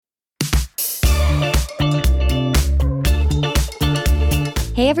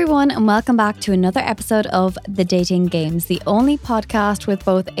Hey everyone, and welcome back to another episode of The Dating Games, the only podcast with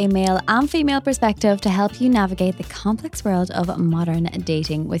both a male and female perspective to help you navigate the complex world of modern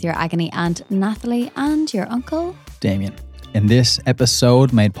dating with your agony aunt Nathalie and your uncle Damien. In this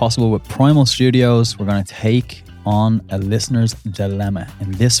episode, made possible with Primal Studios, we're going to take on a listener's dilemma.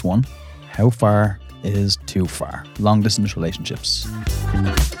 In this one, how far is too far? Long distance relationships.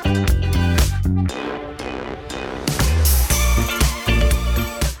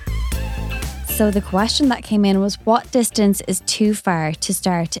 So the question that came in was, what distance is too far to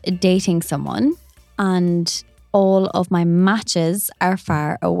start dating someone? And all of my matches are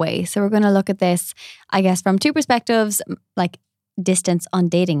far away. So we're going to look at this, I guess, from two perspectives, like distance on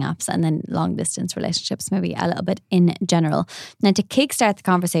dating apps and then long distance relationships, maybe a little bit in general. Now, to kickstart the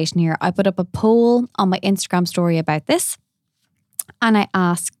conversation here, I put up a poll on my Instagram story about this. And I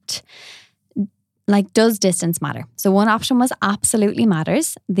asked, does distance matter? So one option was absolutely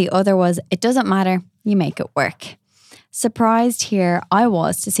matters. The other was it doesn't matter, you make it work. Surprised here I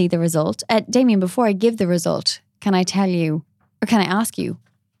was to see the result. Damien, before I give the result, can I tell you, or can I ask you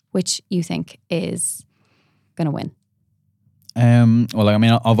which you think is going to win?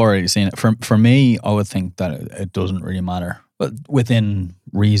 I've already seen it. For me, I would think that it doesn't really matter, but within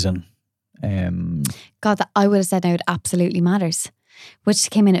reason. I would have said no, it absolutely matters, which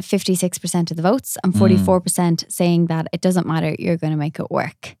came in at 56% of the votes and 44% saying that it doesn't matter, you're going to make it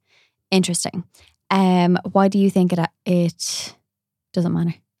work. Interesting. Why do you think it doesn't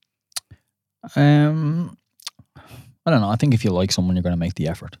matter? I don't know. I think if you like someone, you're going to make the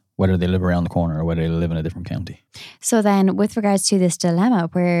effort, whether they live around the corner or whether they live in a different county. So then with regards to this dilemma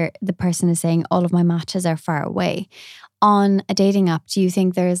where the person is saying all of my matches are far away, on a dating app, do you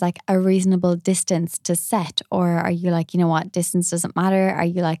think there is like a reasonable distance to set? Or are you like, you know what, distance doesn't matter? Are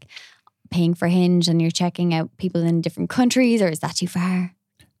you like paying for Hinge and you're checking out people in different countries, or is that too far?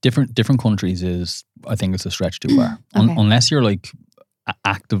 Different countries is, I think it's a stretch too far. Okay. Unless you're like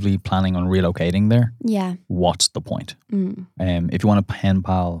actively planning on relocating there. Yeah. What's the point? If you want a pen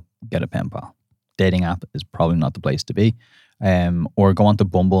pal, get a pen pal. Dating app is probably not the place to be. Or go on to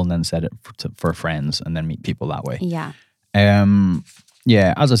Bumble and then set it for friends and then meet people that way. Yeah.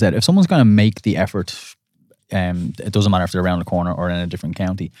 As I said, if someone's going to make the effort, it doesn't matter if they're around the corner or in a different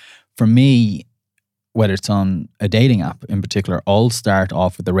county. For me, whether it's on a dating app in particular, I'll start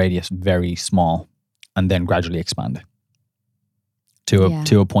off with the radius very small and then gradually expand it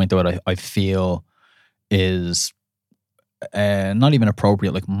to a point that I feel is not even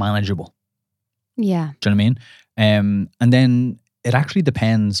appropriate, like manageable. Yeah. Do you know what I mean? And then it actually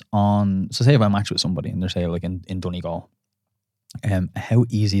depends on, so say if I match with somebody and they're say like in Donegal, how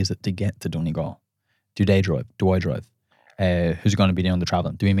easy is it to get to Donegal? Do they drive? Do I drive? Who's going to be doing the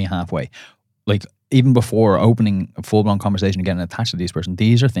traveling? Do we meet halfway? Like even before opening a full-blown conversation and getting attached to these person,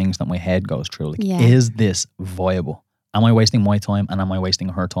 these are things that my head goes through. Like, is this viable? Am I wasting my time and am I wasting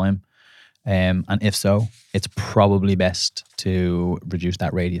her time? And if so, it's probably best to reduce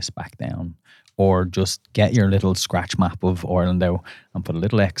that radius back down. Or just get your little scratch map of Ireland out and put a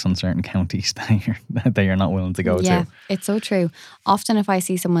little X on certain counties that you're not willing to go to. Yeah, it's so true. Often if I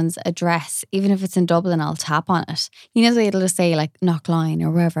see someone's address, even if it's in Dublin, I'll tap on it. You know, it'll just say like Knockline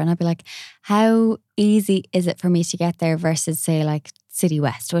or wherever. And I'll be like, how easy is it for me to get there versus say like City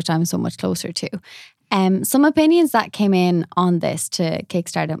West, which I'm so much closer to. Some opinions that came in on this to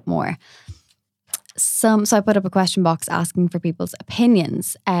kickstart it more. So I put up a question box asking for people's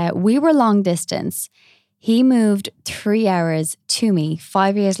opinions. We were long distance. He moved 3 hours to me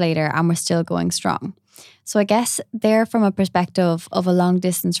 5 years later and we're still going strong. So I guess there from a perspective of a long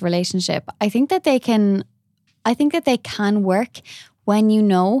distance relationship, I think that they can work when you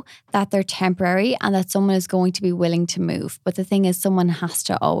know that they're temporary and that someone is going to be willing to move. But the thing is, someone has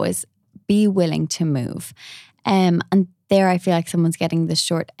to always be willing to move. And there I feel like someone's getting the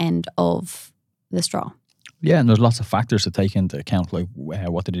short end of the straw. Yeah, and there's lots of factors to take into account, like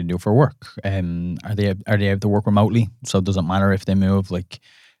what do they do for work? Are they able to work remotely? So it doesn't matter if they move. Like,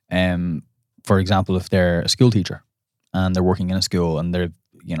 for example, if they're a school teacher and they're working in a school and they're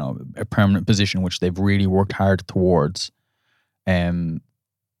a permanent position which they've really worked hard towards, there's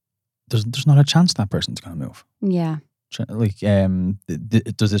not a chance that person's going to move. Yeah. Like,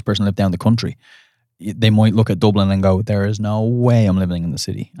 does this person live down the country? They might look at Dublin and go, there is no way I'm living in the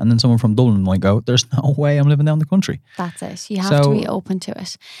city. And then someone from Dublin might go, there's no way I'm living down the country. That's it. You have to be open to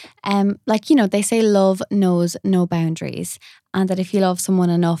it. They say love knows no boundaries. And that if you love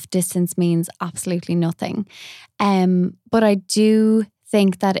someone enough, distance means absolutely nothing. But I do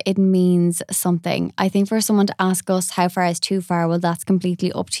think that it means something. I think for someone to ask us how far is too far, well, that's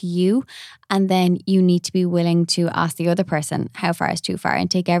completely up to you. And then you need to be willing to ask the other person how far is too far and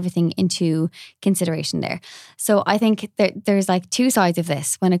take everything into consideration there. So I think there's like two sides of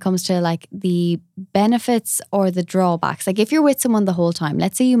this when it comes to like the benefits or the drawbacks. Like if you're with someone the whole time,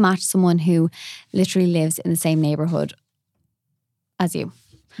 let's say you match someone who literally lives in the same neighborhood as you.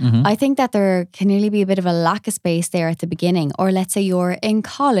 I think that there can really be a bit of a lack of space there at the beginning. Or let's say you're in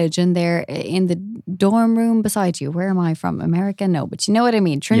college and they're in the dorm room beside you. Where am I from? America? No, but you know what I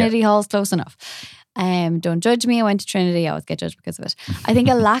mean. Trinity Hall's close enough. Don't judge me. I went to Trinity. I always get judged because of it. I think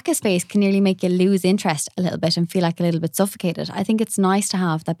a lack of space can nearly make you lose interest a little bit and feel like a little bit suffocated. I think it's nice to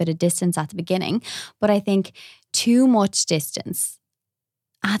have that bit of distance at the beginning, but I think too much distance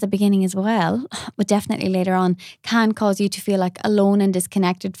at the beginning as well, but definitely later on, can cause you to feel like alone and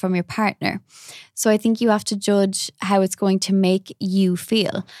disconnected from your partner. So I think you have to judge how it's going to make you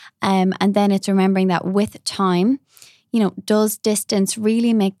feel. And then it's remembering that with time, does distance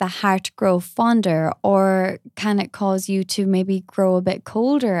really make the heart grow fonder, or can it cause you to maybe grow a bit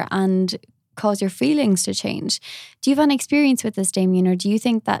colder and cause your feelings to change? Do you have any experience with this, Damien, or do you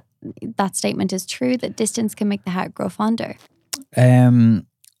think that that statement is true, that distance can make the heart grow fonder?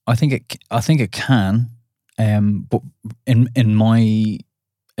 I think it can, but in my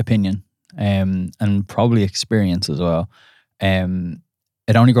opinion, and probably experience as well,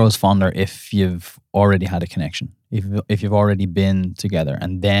 it only grows fonder if you've already had a connection, if you've already been together,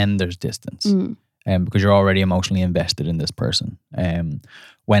 and then there's distance, because you're already emotionally invested in this person.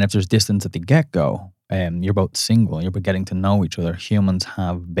 When if there's distance at the get-go, you're both single, you're both getting to know each other. Humans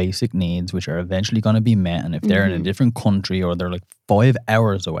have basic needs which are eventually going to be met, and if they're in a different country or they're like 5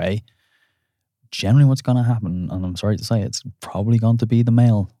 hours away, generally what's going to happen, and I'm sorry to say, it's probably going to be the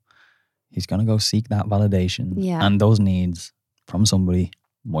male. He's going to go seek that validation and those needs from somebody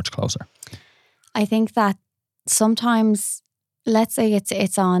much closer. I think that sometimes, let's say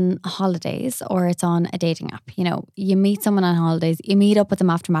it's on holidays or it's on a dating app. You meet someone on holidays, you meet up with them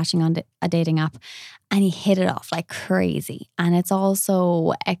after matching on a dating app, and you hit it off like crazy. And it's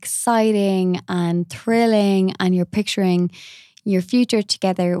also exciting and thrilling, and you're picturing your future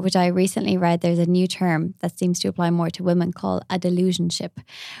together, which I recently read there's a new term that seems to apply more to women called a delusionship,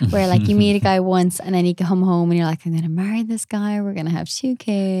 where like you meet a guy once and then you come home and you're like, I'm going to marry this guy, we're going to have 2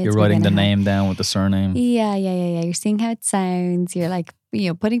 kids. You're writing the name down with the surname. Yeah. You're seeing how it sounds. You're like,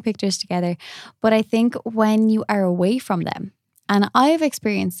 putting pictures together. But I think when you are away from them, and I've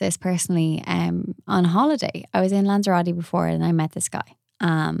experienced this personally on holiday. I was in Lanzarote before and I met this guy.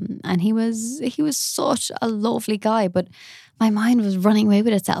 And he was such a lovely guy, but my mind was running away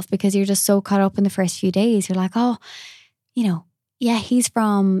with itself because you're just so caught up in the first few days. You're like, oh, he's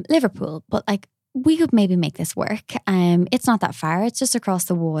from Liverpool, but like we could maybe make this work. It's not that far. It's just across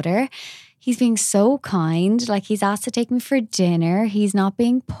the water. He's being so kind. Like he's asked to take me for dinner. He's not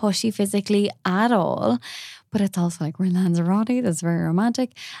being pushy physically at all. But it's also like, we're in Lanzarote, that's very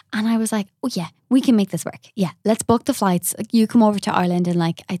romantic. And I was like, oh yeah, we can make this work. Yeah, let's book the flights. You come over to Ireland in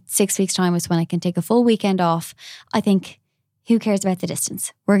like 6 weeks' time is when I can take a full weekend off. I think, who cares about the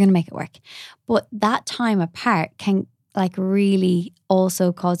distance? We're going to make it work. But that time apart can like really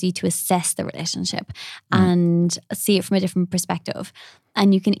also cause you to assess the relationship and see it from a different perspective.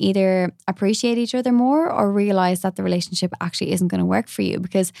 And you can either appreciate each other more or realize that the relationship actually isn't going to work for you,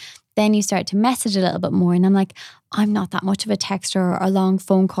 because then you start to message a little bit more. And I'm like, I'm not that much of a texter or a long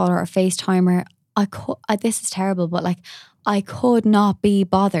phone call or a FaceTimer. This is terrible, but like, I could not be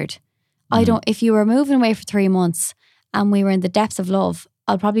bothered. If you were moving away for 3 months and we were in the depths of love,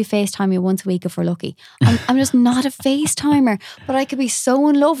 I'll probably FaceTime you once a week if we're lucky. I'm just not a FaceTimer, but I could be so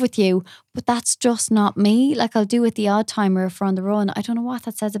in love with you, but that's just not me. Like I'll do it the odd timer if we're on the run. I don't know what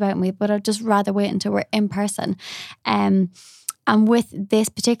that says about me, but I'd just rather wait until we're in person. And with this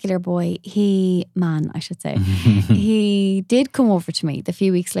particular boy, he did come over to me the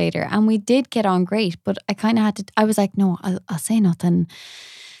few weeks later and we did get on great, but I was like, no, I'll say nothing.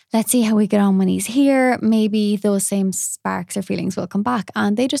 Let's see how we get on when he's here. Maybe those same sparks or feelings will come back.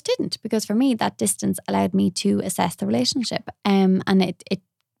 And they just didn't, because for me, that distance allowed me to assess the relationship. And it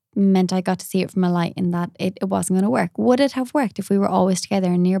meant I got to see it from a light in that it wasn't going to work. Would it have worked if we were always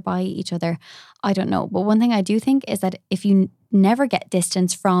together and nearby each other? I don't know. But one thing I do think is that if you never get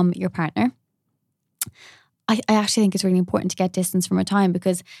distance from your partner, I actually think it's really important to get distance from a time,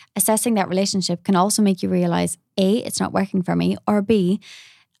 because assessing that relationship can also make you realize, A, it's not working for me, or B,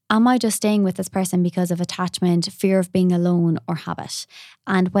 am I just staying with this person because of attachment, fear of being alone, or habit?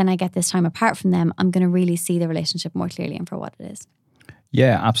 And when I get this time apart from them, I'm going to really see the relationship more clearly and for what it is.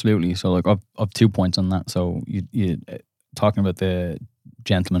 Yeah, absolutely. So like I've 2 points on that. So you talking about the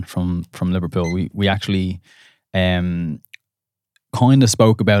gentleman from Liverpool. We actually kind of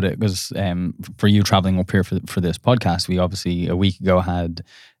spoke about it because for you traveling up here for this podcast, we obviously a week ago had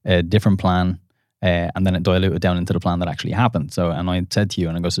a different plan, and then it diluted down into the plan that actually happened. So, and I said to you,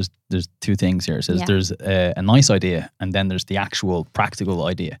 and I goes, there's two things here. It says there's a nice idea, and then there's the actual practical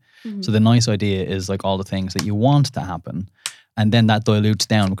idea. Mm-hmm. So the nice idea is like all the things that you want to happen, and then that dilutes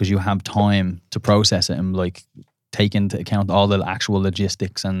down because you have time to process it and like take into account all the actual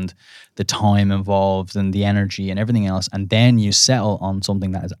logistics and the time involved and the energy and everything else. And then you settle on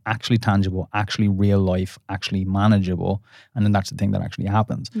something that is actually tangible, actually real life, actually manageable. And then that's the thing that actually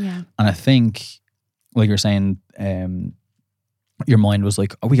happens. Yeah. And I think, like you're saying, your mind was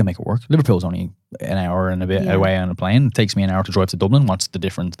like, oh, we can make it work. Liverpool's only an hour and a bit away on a plane. It takes me an hour to drive to Dublin. What's the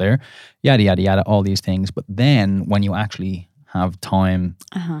difference there? Yada, yada, yada, all these things. But then when you actually have time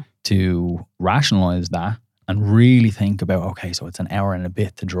to rationalize that, and really think about, okay, so it's an hour and a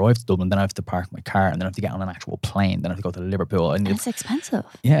bit to drive to Dublin, then I have to park my car, and then I have to get on an actual plane, then I have to go to Liverpool. And it's expensive.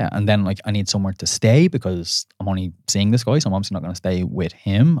 Yeah, and then like I need somewhere to stay because I'm only seeing this guy, so I'm obviously not going to stay with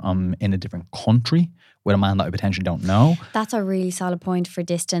him. I'm in a different country with a man that I potentially don't know. That's a really solid point for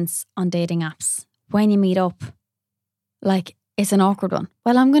distance on dating apps. When you meet up, like, it's an awkward one.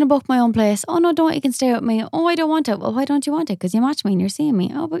 Well, I'm going to book my own place. Oh, no, don't. You can stay with me. Oh, I don't want it. Well, why don't you want it? Because you match me and you're seeing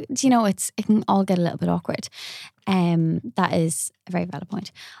me. Oh, but you know, it can all get a little bit awkward. That is a very valid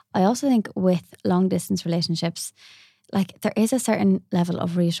point. I also think with long distance relationships, like there is a certain level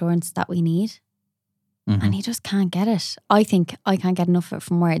of reassurance that we need. Mm-hmm. And you just can't get it. I think I can't get enough of it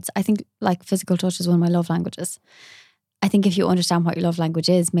from words. I think like physical touch is one of my love languages. I think if you understand what your love language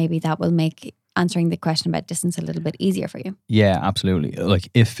is, maybe that will make answering the question about distance a little bit easier for you. Yeah, absolutely. Like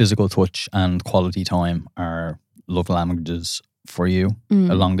if physical touch and quality time are love languages for you,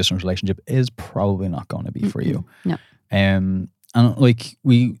 a long distance relationship is probably not going to be for you. No. And like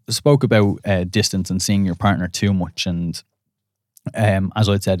we spoke about distance and seeing your partner too much, and as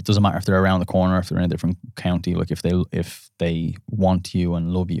I said, it doesn't matter if they're around the corner, if they're in a different county. Like if they want you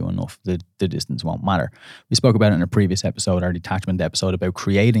and love you enough, the distance won't matter. We spoke about it in a previous episode, our detachment episode, about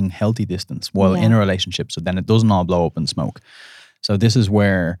creating healthy distance while in a relationship, so then it doesn't all blow up in smoke. So this is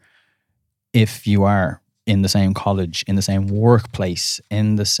where, if you are in the same college, in the same workplace,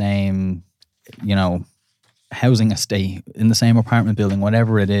 in the same, housing estate, in the same apartment building,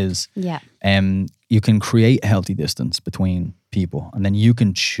 whatever it is, you can create a healthy distance between people, and then you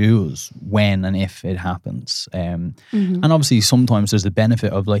can choose when and if it happens. And obviously sometimes there's the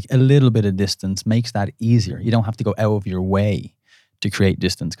benefit of like a little bit of distance makes that easier. You don't have to go out of your way to create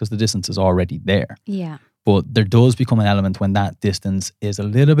distance because the distance is already there. Yeah. But there does become an element when that distance is a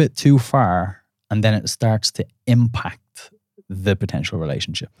little bit too far, and then it starts to impact the potential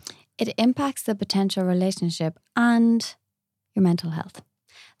relationship. It impacts the potential relationship and your mental health.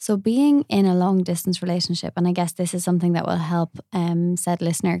 So being in a long distance relationship, and I guess this is something that will help said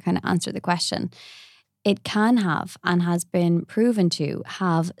listener kind of answer the question, it can have and has been proven to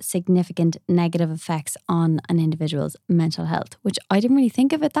have significant negative effects on an individual's mental health, which I didn't really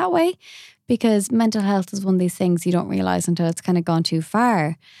think of it that way, because mental health is one of these things you don't realize until it's kind of gone too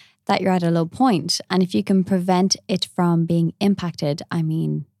far that you're at a low point. And if you can prevent it from being impacted, I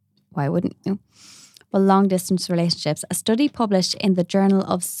mean, why wouldn't you? Well, long distance relationships. A study published in the Journal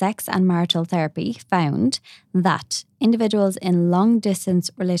of Sex and Marital Therapy found that individuals in long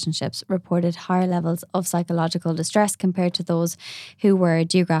distance relationships reported higher levels of psychological distress compared to those who were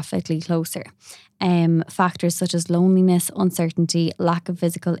geographically closer. Factors such as loneliness, uncertainty, lack of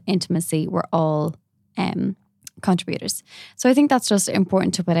physical intimacy were all contributors. So I think that's just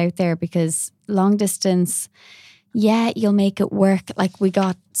important to put out there, because long distance, yeah, you'll make it work. Like we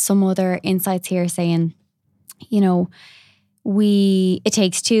got some other insights here saying, it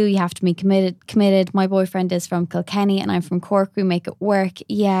takes two, you have to be committed. My boyfriend is from Kilkenny and I'm from Cork. We make it work.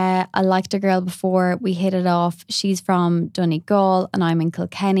 Yeah, I liked a girl before, we hit it off. She's from Donegal and I'm in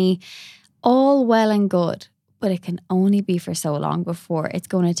Kilkenny. All well and good, but it can only be for so long before it's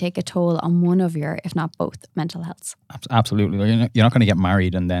going to take a toll on one of your, if not both, mental healths. Absolutely. You're not going to get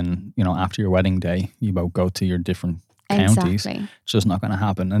married and then, after your wedding day, you both go to your different counties. Exactly. It's just not going to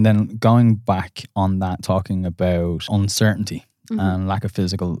happen. And then going back on that, talking about uncertainty and lack of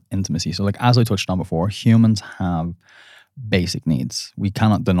physical intimacy. So like, as I touched on before, humans have basic needs. We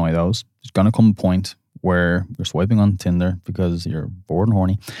cannot deny those. There's going to come a point where you're swiping on Tinder because you're bored and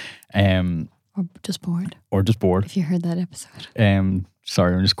horny. Or just bored. If you heard that episode.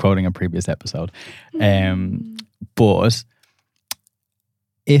 Sorry, I'm just quoting a previous episode. But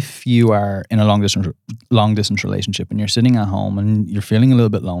if you are in a long distance relationship and you're sitting at home and you're feeling a little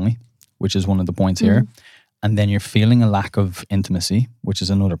bit lonely, which is one of the points here, And then you're feeling a lack of intimacy, which is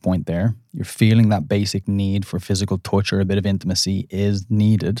another point there. You're feeling that basic need for physical touch or a bit of intimacy is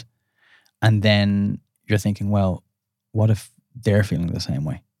needed. And then you're thinking, well, what if they're feeling the same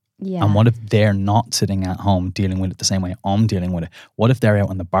way? Yeah. And what if they're not sitting at home dealing with it the same way I'm dealing with it? What if they're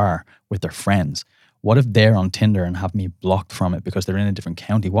out in the bar with their friends? What if they're on Tinder and have me blocked from it because they're in a different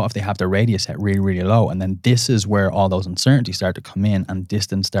county? What if they have their radius set really, really low? And then this is where all those uncertainties start to come in, and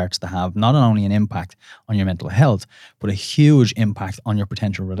distance starts to have not only an impact on your mental health, but a huge impact on your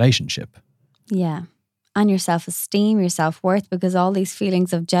potential relationship. Yeah. And your self-esteem, your self-worth, because all these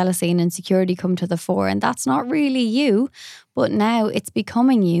feelings of jealousy and insecurity come to the fore, and that's not really you, but now it's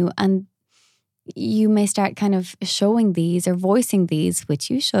becoming you, and you may start kind of showing these or voicing these,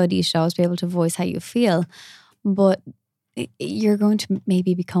 which you should always be able to voice how you feel, but you're going to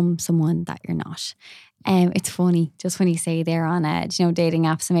maybe become someone that you're not. It's funny, just when you say they're on dating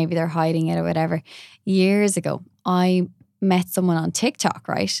apps and maybe they're hiding it or whatever. Years ago, I met someone on TikTok,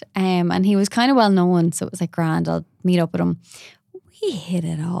 right? And he was kind of well known, so it was like grand, I'll meet up with him. We hit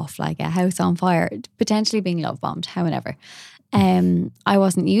it off like a house on fire, potentially being love bombed, however. I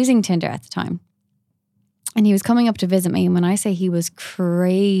wasn't using Tinder at the time. And he was coming up to visit me. And when I say he was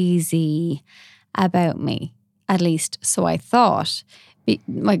crazy about me, at least so I thought,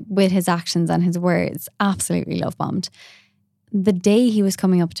 like with his actions and his words, absolutely love bombed. The day he was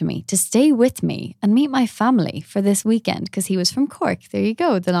coming up to me to stay with me and meet my family for this weekend, because he was from Cork. There you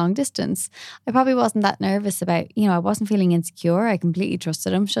go, the long distance. I probably wasn't that nervous about, I wasn't feeling insecure. I completely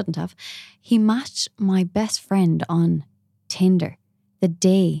trusted him, shouldn't have. He matched my best friend on Tinder the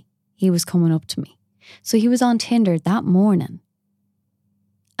day he was coming up to me. So he was on Tinder that morning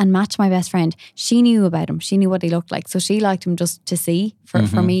and matched my best friend. She knew about him. She knew what he looked like. So she liked him just to see for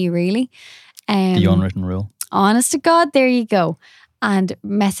me, really. The unwritten rule. Honest to God, there you go. And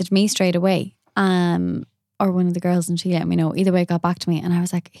messaged me straight away. Or one of the girls, and she let me know. Either way, got back to me. And I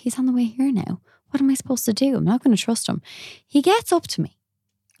was like, he's on the way here now. What am I supposed to do? I'm not going to trust him. He gets up to me.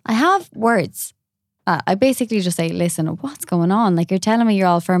 I have words. I basically just say, listen, what's going on? Like, you're telling me you're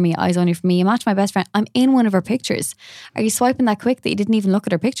all for me, eyes only for me. You match my best friend. I'm in one of her pictures. Are you swiping that quick that you didn't even look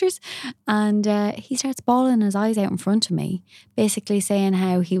at her pictures? And he starts bawling his eyes out in front of me, basically saying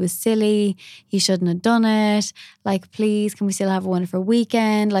how he was silly, he shouldn't have done it. Like, please, can we still have a wonderful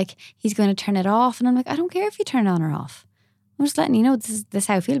weekend? Like, he's going to turn it off. And I'm like, I don't care if you turn it on or off. I'm just letting you know this is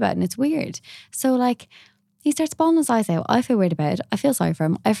how I feel about it, and it's weird. So, like, he starts bawling his eyes out. I feel weird about it. I feel sorry for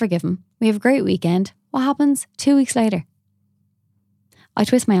him. I forgive him. We have a great weekend. What happens? 2 weeks later, I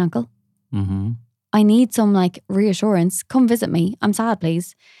twist my ankle. Mm-hmm. I need some reassurance. Come visit me. I'm sad,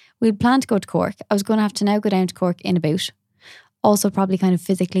 please. We'd planned to go to Cork. I was going to have to now go down to Cork in a boot. Also probably kind of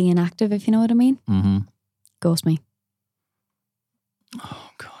physically inactive, if you know what I mean. Mm-hmm. Ghost me. Oh,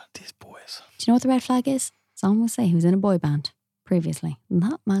 God, these boys. Do you know what the red flag is? Someone will say he was in a boy band previously. And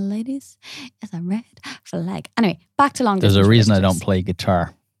that, my ladies, is a red flag. Anyway, back to long distance. There's a reason I don't play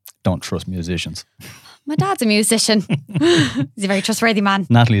guitar. Don't trust musicians. My dad's a musician. He's a very trustworthy man.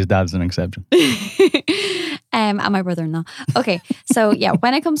 Natalie's dad's an exception. And my brother-in-law. Okay, so yeah,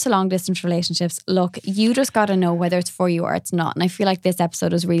 when it comes to long distance relationships, look, you just got to know whether it's for you or it's not. And I feel like this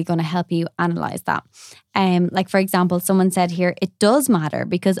episode is really going to help you analyze that. Like, for example, someone said here, it does matter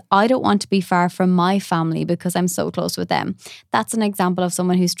because I don't want to be far from my family because I'm so close with them. That's an example of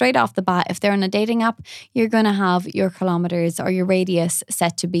someone who straight off the bat, if they're on a dating app, you're going to have your kilometers or your radius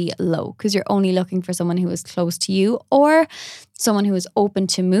set to be low because you're only looking for someone who is close to you or someone who is open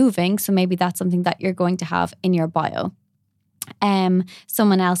to moving. So maybe that's something that you're going to have in your bio.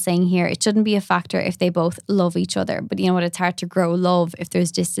 Someone else saying here, it shouldn't be a factor if they both love each other. But you know what? It's hard to grow love if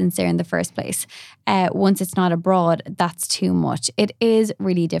there's distance there in the first place. Once it's not abroad, that's too much. It is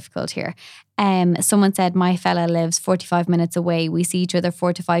really difficult here. Someone said, my fella lives 45 minutes away. We see each other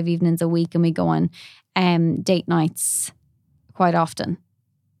 4 to 5 evenings a week and we go on date nights quite often.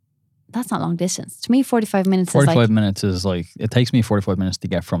 That's not long distance. To me, 45 minutes 45 minutes is like, it takes me 45 minutes to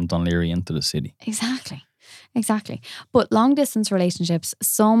get from Dunleary into the city. Exactly. But long distance relationships,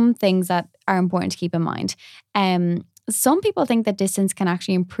 some things that are important to keep in mind. Some people think that distance can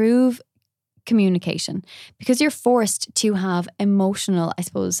actually improve communication because you're forced to have emotional, I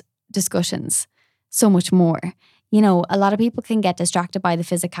suppose, discussions so much more. You know, a lot of people can get distracted by the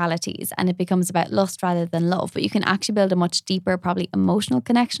physicalities and it becomes about lust rather than love, but you can actually build a much deeper, probably emotional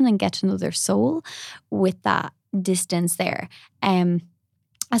connection and get to know their soul with that distance there.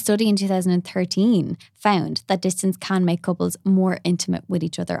 A study in 2013 found that distance can make couples more intimate with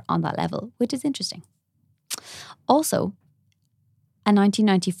each other on that level, which is interesting. Also, A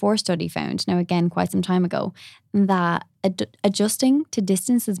 1994 study found, now again quite some time ago, that adjusting to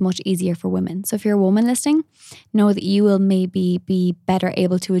distance is much easier for women. So if you're a woman listening, know that you will maybe be better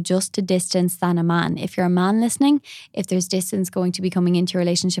able to adjust to distance than a man. If you're a man listening, if there's distance going to be coming into your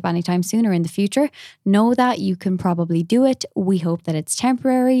relationship anytime soon or in the future, know that you can probably do it. We hope that it's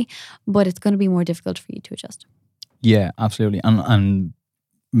temporary, but it's going to be more difficult for you to adjust. Yeah, absolutely. And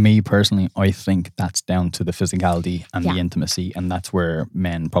me personally, I think that's down to the physicality and the intimacy, and that's where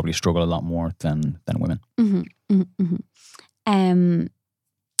men probably struggle a lot more than women.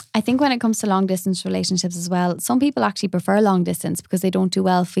 I think when it comes to long distance relationships as well, some people actually prefer long distance because they don't do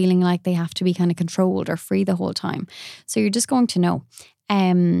well feeling like they have to be kind of controlled or free the whole time. So you're just going to know.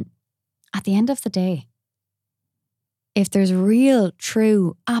 At the end of the day, if there's real,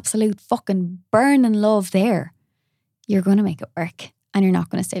 true, absolute fucking burning love there, you're going to make it work. And you're not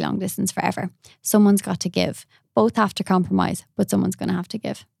going to stay long distance forever. Someone's got to give. Both have to compromise, but someone's going to have to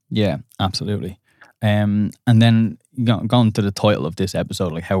give. Yeah, absolutely. And then going to the title of this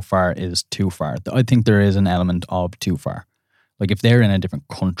episode, like how far is too far? I think there is an element of too far. Like if they're in a different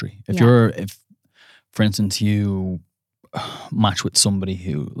country, if for instance, you match with somebody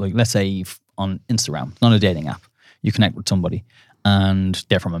who, like, let's say on Instagram, not a dating app, you connect with somebody and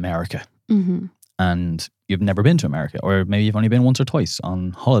they're from America. Mm-hmm. And you've never been to America, or maybe you've only been once or twice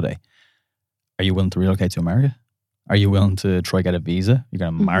on holiday. Are you willing to relocate to America? Are you willing to try get a visa? You're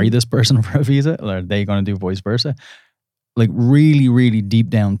going to marry this person for a visa, or are they going to do vice versa? Like really, really deep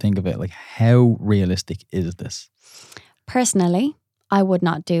down think of it. Like how realistic is this? Personally, I would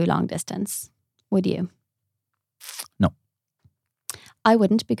not do long distance. Would you? No. I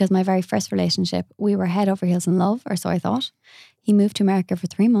wouldn't, because my very first relationship, we were head over heels in love, or so I thought. He moved to America for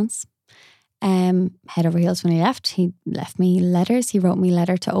 3 months. Head over heels when he left. He left me letters. He wrote me a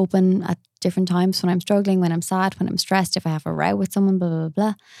letter to open at different times when I'm struggling, when I'm sad, when I'm stressed, if I have a row with someone, blah, blah,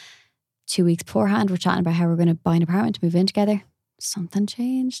 blah. 2 weeks beforehand, we're chatting about how we're going to buy an apartment to move in together. Something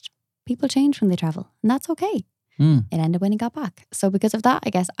changed. People change when they travel, and that's okay. It ended when he got back. So because of that, I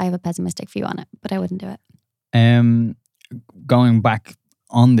guess I have a pessimistic view on it, but I wouldn't do it. Going back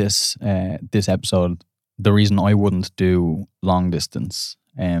on this episode, the reason I wouldn't do long distance,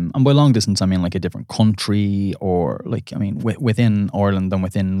 and by long distance I mean like a different country, or like, I mean within Ireland and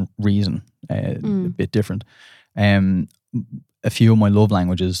within reason, a bit different. A few of my love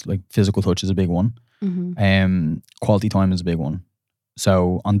languages, like physical touch is a big one. Quality time is a big one.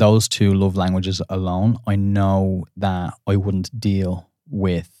 So on those two love languages alone, I know that I wouldn't deal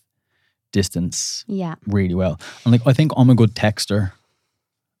with distance really well. And like I think I'm a good texter,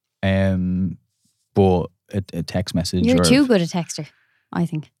 but a text message. You're too good a texter, I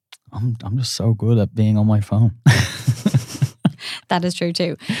think. I'm just so good at being on my phone. That is true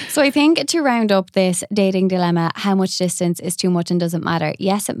too. So I think to round up this dating dilemma, how much distance is too much and doesn't matter?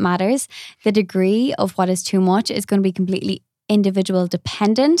 Yes, it matters. The degree of what is too much is going to be completely individual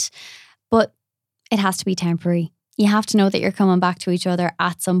dependent, but it has to be temporary. You have to know that you're coming back to each other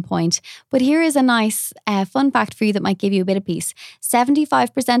at some point. But here is a nice fun fact for you that might give you a bit of peace.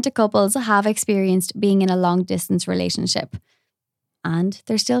 75% of couples have experienced being in a long distance relationship, and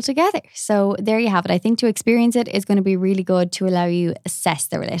they're still together. So there you have it. I think to experience it is going to be really good to allow you assess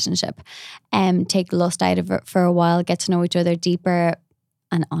the relationship, take lust out of it for a while, get to know each other deeper,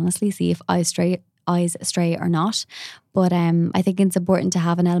 and honestly see if eyes stray or not. But I think it's important to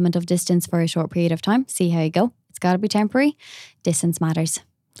have an element of distance for a short period of time. See how you go. It's got to be temporary. Distance matters.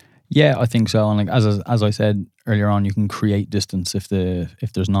 Yeah, I think so. And like as I said earlier on, you can create distance if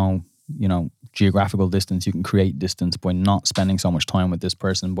there's no, geographical distance. You can create distance by not spending so much time with this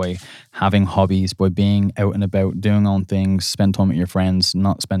person, by having hobbies, by being out and about, doing own things, spend time with your friends,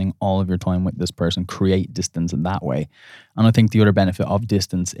 not spending all of your time with this person. Create distance in that way. And I think the other benefit of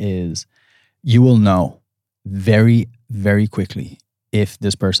distance is you will know very, very quickly if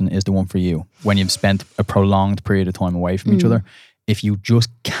this person is the one for you when you've spent a prolonged period of time away from each other. If you just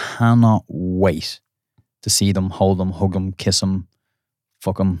cannot wait to see them, hold them, hug them, kiss them,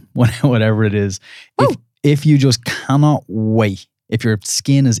 fuck them, whatever it is. If you just cannot wait, if your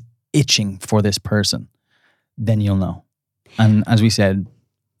skin is itching for this person, then you'll know. And as we said,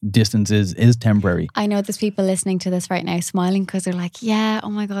 distance is temporary. I know there's people listening to this right now smiling because they're like, yeah,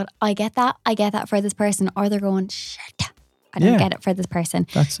 oh my God, I get that for this person. Or they're going, shit, I don't get it for this person.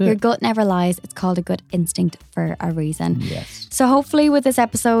 That's it. Your gut never lies. It's called a gut instinct for a reason. Yes. So hopefully with this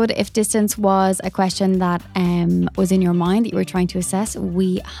episode, if distance was a question that was in your mind that you were trying to assess,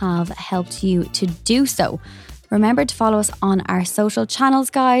 we have helped you to do so. Remember to follow us on our social channels,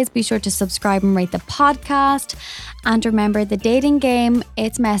 guys. Be sure to subscribe and rate the podcast. And remember, the dating game,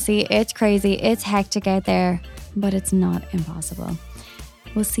 it's messy, it's crazy, it's hectic out there, but it's not impossible.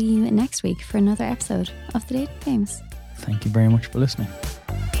 we'll see you next week for another episode of The Dating Games. Thank you very much for listening.